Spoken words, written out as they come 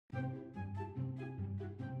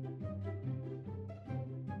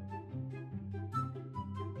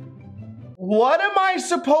What am I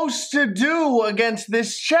supposed to do against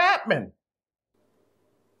this Chapman?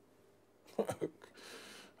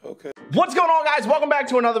 Okay. What's going on, guys? Welcome back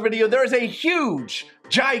to another video. There is a huge,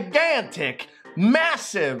 gigantic,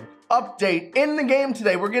 massive update in the game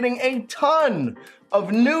today. We're getting a ton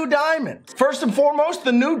of new diamonds. First and foremost,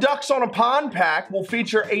 the new Ducks on a Pond pack will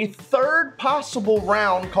feature a third possible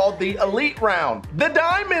round called the Elite Round. The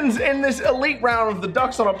diamonds in this Elite Round of the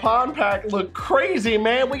Ducks on a Pond pack look crazy,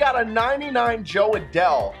 man. We got a 99 Joe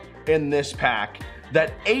Adele in this pack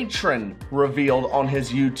that Atron revealed on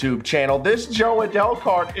his YouTube channel. This Joe Adele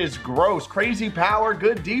card is gross. Crazy power,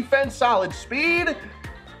 good defense, solid speed.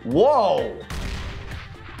 Whoa.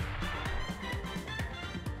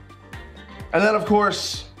 And then, of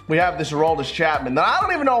course, we have this Aroldis Chapman. Now, I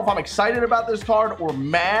don't even know if I'm excited about this card or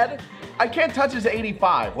mad. I can't touch his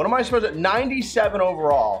 85. What am I supposed to? 97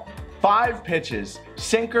 overall. 5 pitches,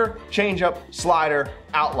 sinker, changeup, slider,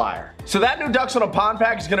 outlier. So that new Ducks on a Pond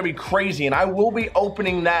pack is gonna be crazy, and I will be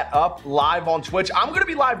opening that up live on Twitch. I'm gonna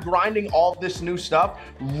be live grinding all this new stuff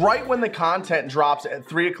right when the content drops at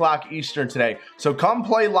 3 o'clock Eastern today. So come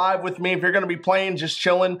play live with me. If you're gonna be playing, just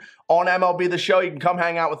chilling on MLB The Show, you can come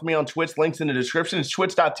hang out with me on Twitch. Links in the description. It's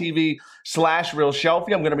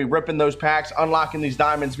twitch.tv/realshelfy. I'm gonna be ripping those packs, unlocking these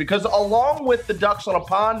diamonds, because along with the Ducks on a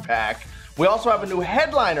Pond pack, we also have a new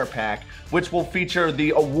headliner pack, which will feature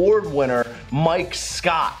the award winner, Mike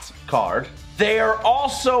Scott card. They are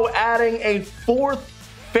also adding a 4th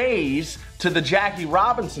phase to the Jackie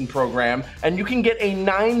Robinson program, and you can get a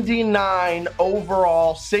 99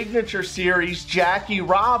 overall signature series Jackie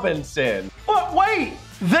Robinson. But wait,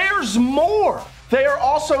 there's more. They are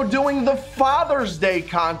also doing the Father's Day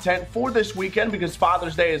content for this weekend because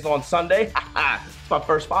Father's Day is on Sunday. It's my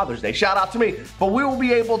first Father's Day. Shout out to me. But we will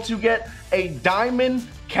be able to get a diamond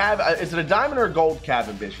is it a diamond or a gold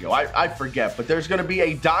Kevin Biggio? I forget, but there's going to be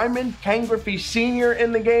a diamond Ken Griffey Sr.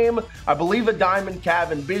 in the game. I believe a diamond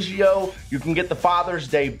Kevin Biggio. You can get the Father's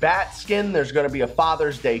Day bat skin. There's going to be a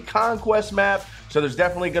Father's Day conquest map. So there's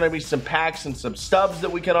definitely going to be some packs and some stubs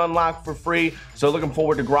that we can unlock for free. So looking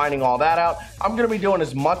forward to grinding all that out. I'm going to be doing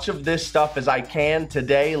as much of this stuff as I can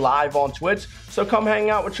today live on Twitch. So come hang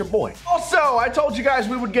out with your boy. Also, I told you guys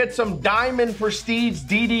we would get some Diamond Prestige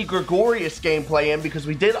Didi Gregorius gameplay in because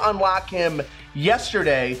we did unlock him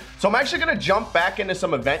yesterday. So I'm actually going to jump back into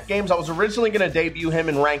some event games. I was originally going to debut him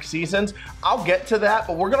in ranked seasons. I'll get to that,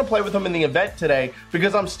 but we're going to play with him in the event today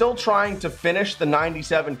because I'm still trying to finish the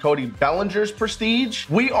 97 Cody Bellinger's Prestige.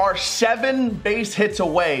 We are 7 base hits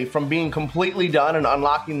away from being completely done and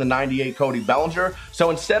unlocking the 98 Cody Bellinger. So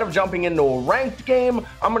instead of jumping into a ranked game,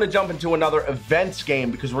 I'm going to jump into another events game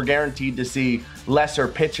because we're guaranteed to see lesser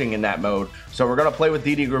pitching in that mode. So we're going to play with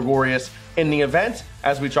Didi Gregorius in the event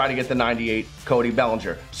as we try to get the 98 Cody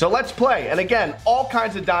Bellinger. So let's play. And again, all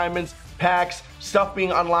kinds of diamonds, packs, stuff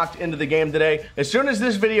being unlocked into the game today. As soon as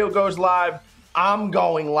this video goes live, I'm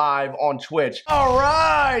going live on Twitch. All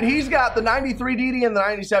right, he's got the 93 Didi and the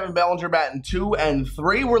 97 Bellinger batting 2 and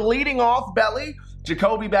 3. We're leading off Belly.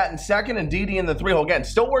 Jacoby batting 2nd and Didi in the 3-hole. Again,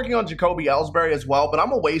 still working on Jacoby Ellsbury as well, but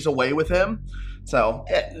I'm a ways away with him. So,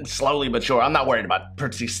 slowly but sure, I'm not worried about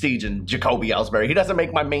Prestige and Jacoby Ellsbury. He doesn't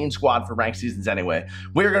make my main squad for ranked seasons anyway.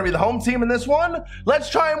 We're going to be the home team in this one. Let's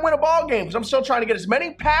try and win a ball game because I'm still trying to get as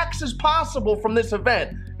many packs as possible from this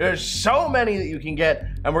event. There's so many that you can get,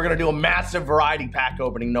 and we're going to do a massive variety pack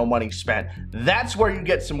opening, no money spent. That's where you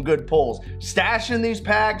get some good pulls. Stash in these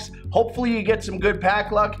packs. Hopefully you get some good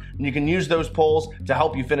pack luck, and you can use those pulls to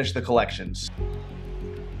help you finish the collections.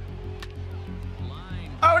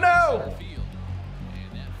 Oh no!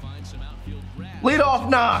 Leadoff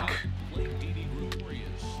knock.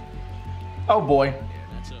 Oh boy.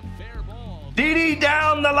 Didi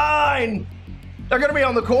down the line. They're going to be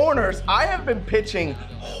on the corners. I have been pitching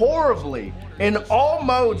horribly in all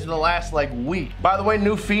modes the last week. By the way,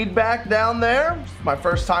 new feedback down there. My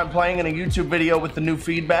first time playing in a YouTube video with the new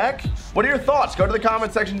feedback. What are your thoughts? Go to the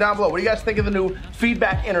comment section down below. What do you guys think of the new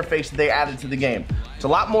feedback interface that they added to the game? It's a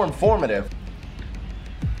lot more informative.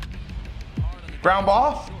 Ground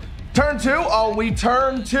ball. Turn 2. Oh, we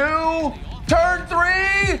turn 2. Turn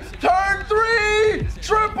 3. Turn 3.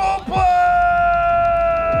 Triple play.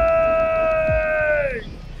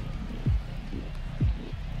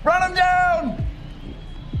 Run him down.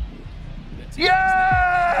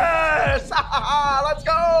 Yes. Let's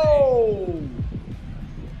go.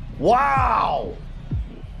 Wow.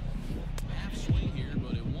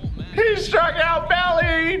 He struck out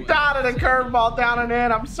Belly. He dotted a curveball down and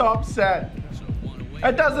in. I'm so upset.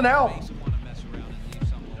 That doesn't help.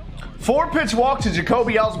 4-pitch walk to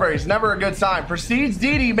Jacoby Ellsbury is never a good sign. Proceeds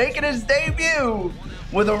Didi making his debut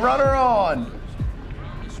with a runner on.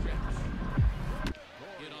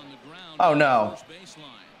 Oh no.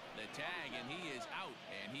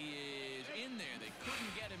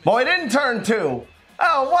 Boy, it didn't turn 2.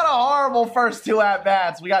 Oh, what a horrible first 2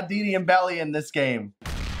 at-bats. We got Didi and Belly in this game.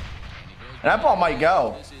 And that ball might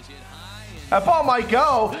go. That ball might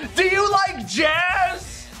go. Do you like jazz?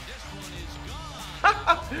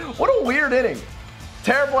 What a weird inning.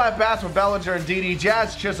 Terrible at-bats with Bellinger and Didi.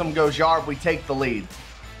 Jazz Chisholm goes yard. We take the lead.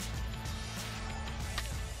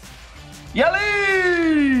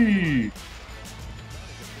 Yelly!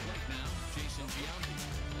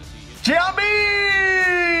 Giambi!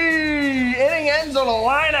 Inning ends on a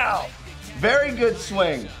line out. Very good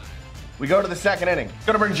swing. We go to the second inning.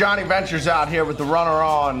 Gonna bring Johnny Ventures out here with the runner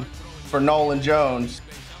on for Nolan Jones.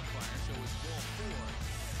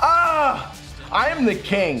 Ah! I am the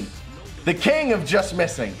king. The king of just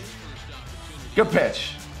missing. Good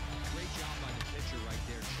pitch.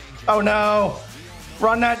 Oh no.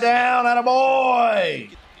 Run that down, attaboy.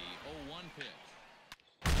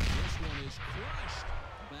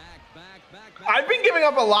 I've been giving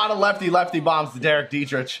up a lot of lefty-lefty bombs to Derek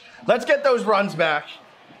Dietrich. Let's get those runs back.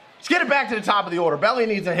 Let's get it back to the top of the order. Belly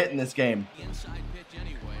needs a hit in this game.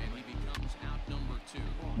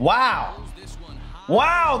 Wow.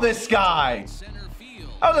 Wow, this guy.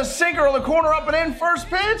 That was a sinker on the corner, up and in, first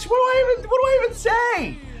pitch. What do I even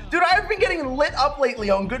say? Dude, I've been getting lit up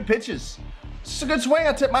lately on good pitches. It's a good swing.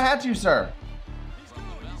 I tip my hat to you, sir.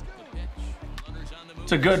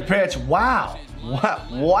 It's a good pitch. Wow. Wow.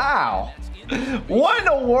 Wow. What in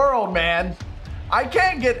the world, man? I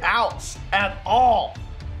can't get outs at all.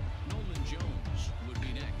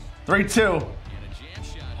 3-2.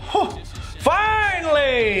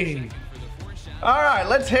 Finally! All right,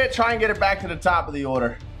 let's hit, try and get it back to the top of the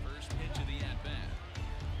order.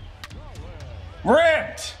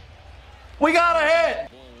 Ripped! We got a hit!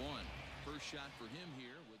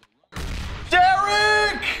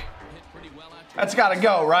 Derek! That's gotta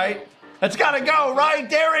go, right? That's gotta go, right?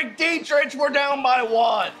 Derek Dietrich, we're down by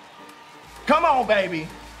 1. Come on, baby.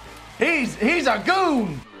 He's a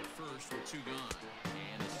goon.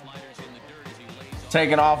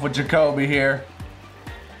 Taking off with Jacoby here.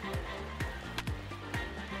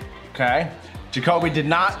 Okay. Jacoby did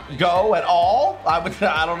not go at all. I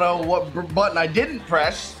don't know what button I didn't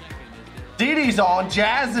press. Didi's on.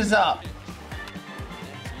 Jazz is up.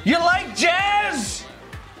 You like jazz?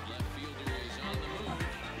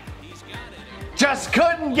 Just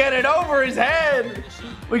couldn't get it over his head.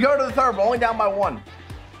 We go to the third, but only down by 1.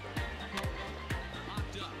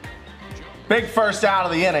 Big first out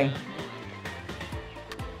of the inning.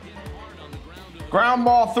 Ground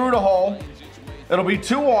ball through the hole. It'll be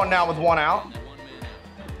 2 on now with 1 out.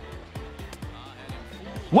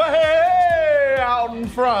 Way out in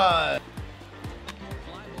front.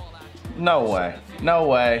 No way. No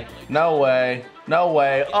way. No way. No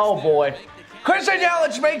way. Oh boy. Christian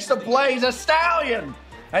Yelich makes the play. He's a stallion.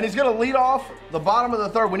 And he's going to lead off the bottom of the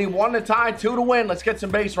third. We need 1 to tie, 2 to win. Let's get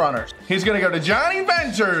some base runners. He's going to go to Johnny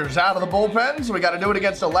Ventures out of the bullpen. So we got to do it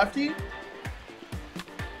against a lefty.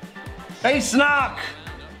 Hey, Snock.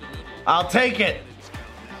 I'll take it.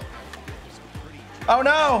 Oh,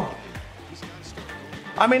 no.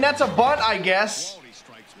 I mean, that's a bunt, I guess.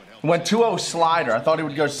 Went 2-0 slider. I thought he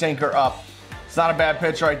would go sinker up. It's not a bad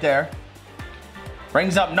pitch right there.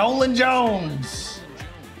 Brings up Nolan Jones.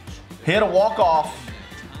 He hit a walk-off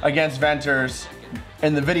against Venters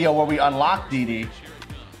in the video where we unlocked Didi.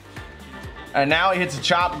 And now he hits a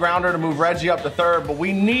chop grounder to move Reggie up to third. But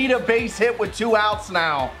we need a base hit with 2 outs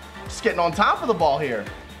now. Just getting on top of the ball here.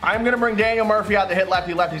 I'm going to bring Daniel Murphy out to hit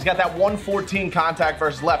lefty-lefty. He's got that 114 contact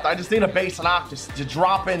versus left. I just need a base knock to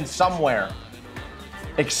drop in somewhere.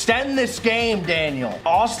 Extend this game, Daniel.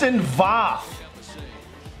 Austin Voth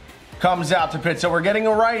comes out to pitch. So we're getting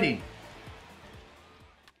a righty.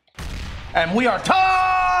 And we are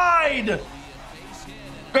tied!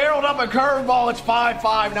 Barreled up a curveball. It's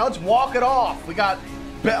 5-5. Now let's walk it off. We got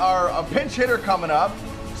a pinch hitter coming up.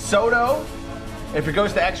 Soto. If it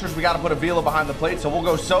goes to extras, we got to put Avila behind the plate. So we'll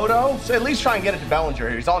go Soto. So at least try and get it to Bellinger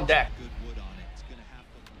here. He's on deck.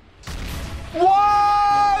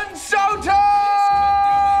 1, Soto!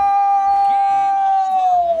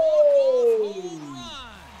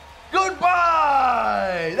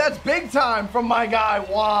 Goodbye! That's big time from my guy,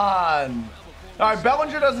 Juan. All right,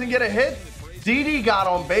 Bellinger doesn't get a hit. Didi got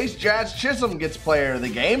on base. Jazz Chisholm gets player of the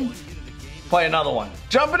game. Play another one.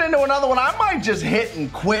 Jumping into another one. I might just hit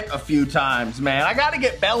and quit a few times, man. I got to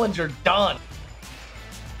get Bellinger done.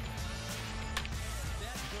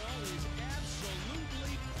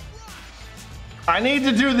 I need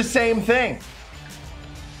to do the same thing.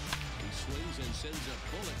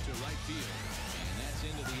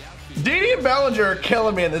 Didi and Bellinger are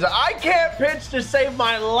killing me in this. I can't pitch to save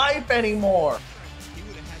my life anymore.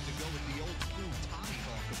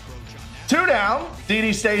 2 down.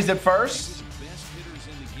 Didi stays at first.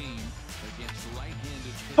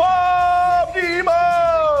 Bob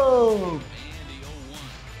Demo!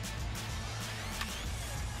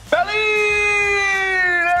 Belly!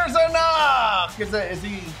 There's a knock! Is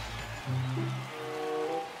he...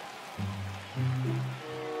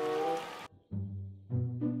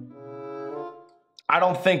 I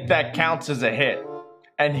don't think that counts as a hit.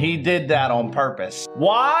 And he did that on purpose.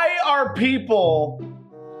 Why are people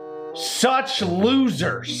such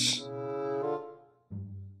losers?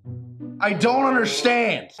 I don't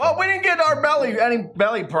understand. Well, we didn't get our any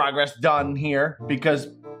belly progress done here because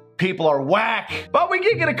people are whack. But we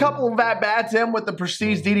did get a couple of at-bats in with the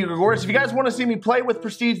Prestige Didi Gregorius. If you guys want to see me play with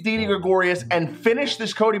Prestige Didi Gregorius and finish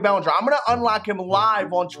this Cody Bellinger, I'm going to unlock him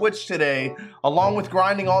live on Twitch today, along with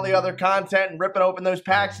grinding all the other content and ripping open those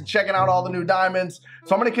packs and checking out all the new diamonds.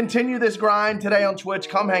 So I'm going to continue this grind today on Twitch.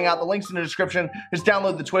 Come hang out. The link's in the description. Just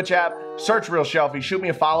download the Twitch app, search Real Shelfy, shoot me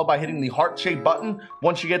a follow by hitting the heart-shaped button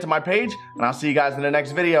once you get to my page, and I'll see you guys in the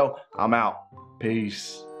next video. I'm out.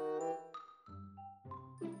 Peace.